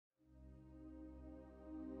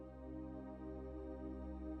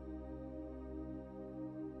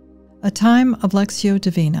A time of Lectio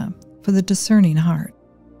Divina for the discerning heart.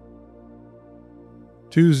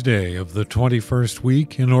 Tuesday of the 21st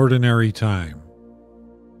week in Ordinary Time.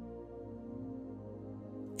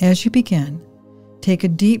 As you begin, take a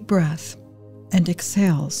deep breath and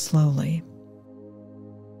exhale slowly.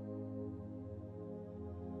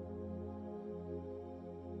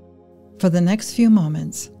 For the next few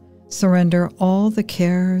moments, surrender all the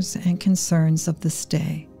cares and concerns of this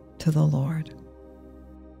day to the Lord.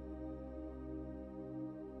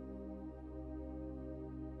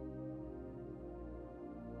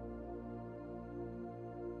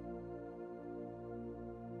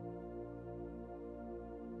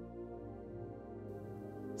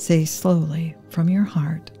 Say slowly from your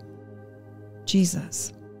heart,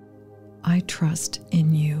 Jesus, I trust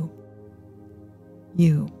in you.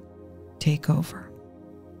 You take over.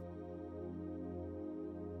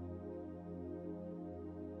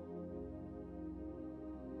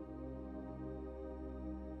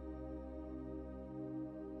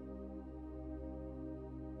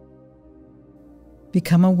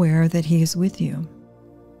 Become aware that He is with you,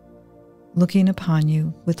 looking upon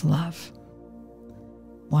you with love,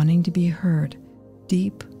 wanting to be heard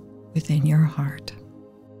deep within your heart.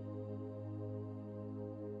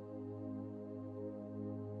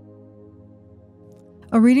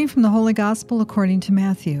 A reading from the Holy Gospel according to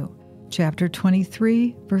Matthew, chapter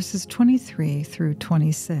 23, verses 23 through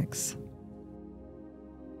 26.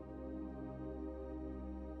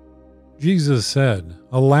 Jesus said,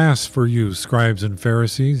 "Alas for you, scribes and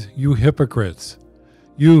Pharisees, you hypocrites!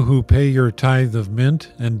 You who pay your tithe of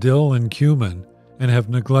mint and dill and cumin, and have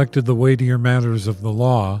neglected the weightier matters of the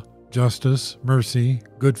law, justice, mercy,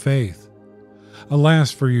 good faith.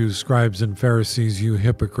 Alas for you, scribes and Pharisees, you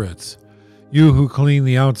hypocrites! You who clean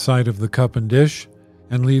the outside of the cup and dish,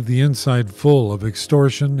 and leave the inside full of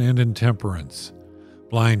extortion and intemperance.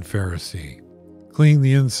 Blind Pharisee, clean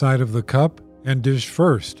the inside of the cup and dish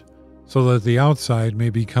first, so that the outside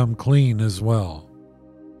may become clean as well."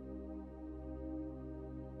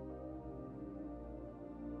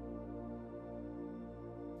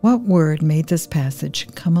 What word made this passage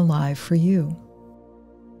come alive for you?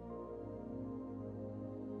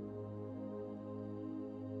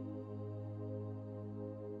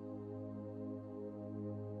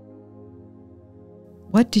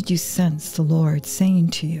 What did you sense the Lord saying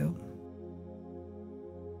to you?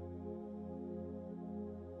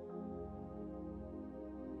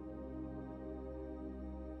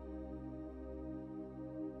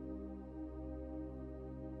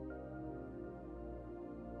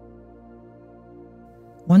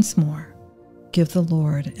 Once more, give the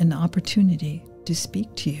Lord an opportunity to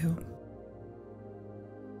speak to you.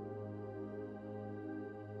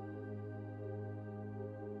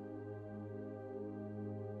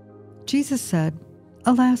 Jesus said,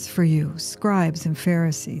 "Alas for you, scribes and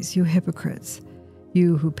Pharisees, you hypocrites!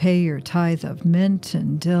 You who pay your tithe of mint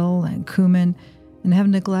and dill and cumin, and have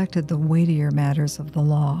neglected the weightier matters of the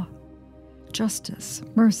law, justice,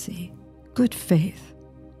 mercy, good faith.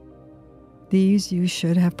 These you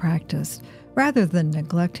should have practiced, rather than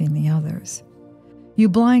neglecting the others. You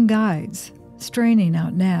blind guides, straining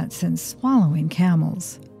out gnats and swallowing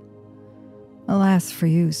camels. Alas for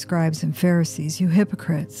you, scribes and Pharisees, you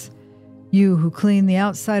hypocrites! You who clean the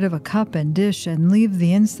outside of a cup and dish and leave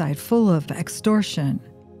the inside full of extortion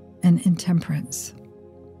and intemperance.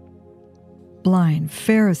 Blind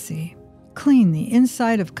Pharisee, clean the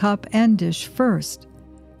inside of cup and dish first,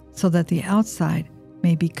 so that the outside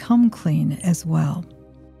may become clean as well."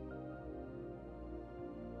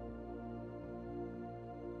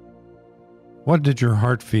 What did your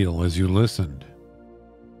heart feel as you listened?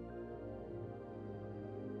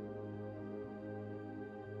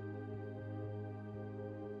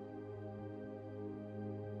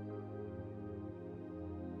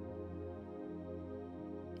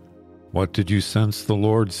 What did you sense the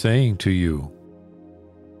Lord saying to you?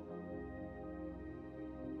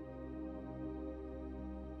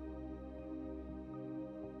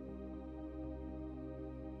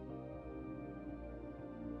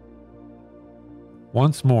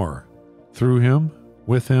 Once more, through Him,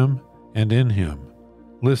 with Him, and in Him,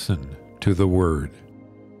 listen to the Word.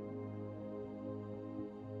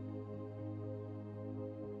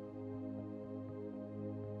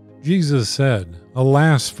 Jesus said,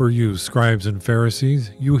 "Alas for you, scribes and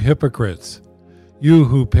Pharisees, you hypocrites! You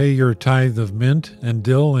who pay your tithe of mint and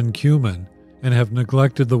dill and cumin, and have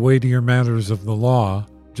neglected the weightier matters of the law,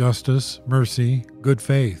 justice, mercy, good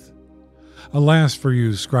faith. Alas for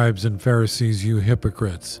you, scribes and Pharisees, you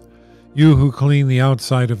hypocrites! You who clean the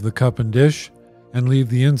outside of the cup and dish, and leave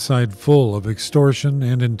the inside full of extortion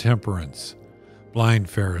and intemperance. Blind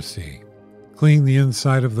Pharisee, clean the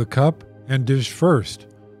inside of the cup and dish first,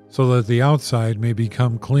 so that the outside may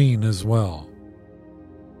become clean as well.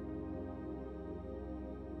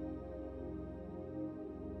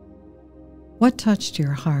 What touched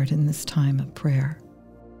your heart in this time of prayer?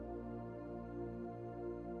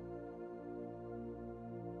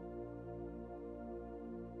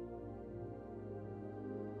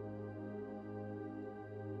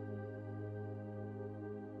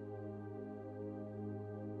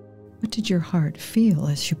 What did your heart feel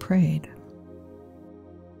as you prayed?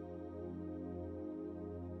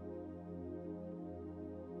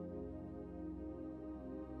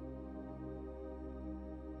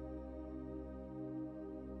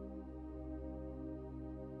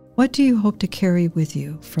 What do you hope to carry with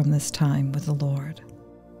you from this time with the Lord?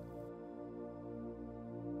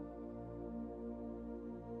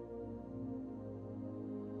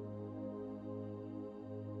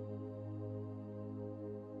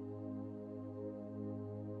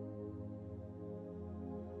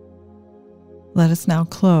 Let us now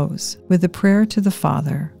close with the prayer to the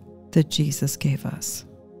Father that Jesus gave us.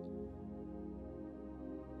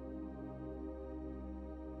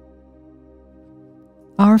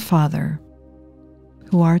 Our Father,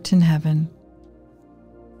 who art in heaven,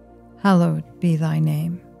 hallowed be thy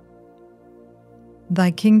name.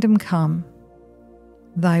 Thy kingdom come,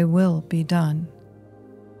 thy will be done,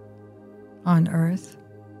 on earth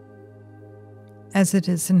as it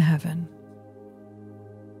is in heaven.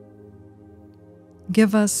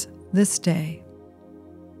 Give us this day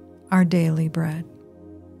our daily bread,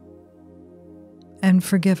 and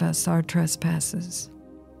forgive us our trespasses,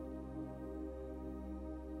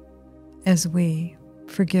 as we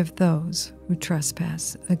forgive those who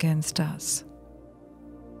trespass against us.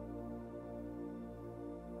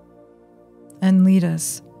 And lead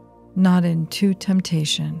us not into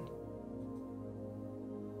temptation,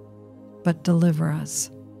 but deliver us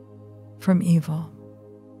from evil.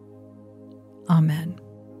 Amen.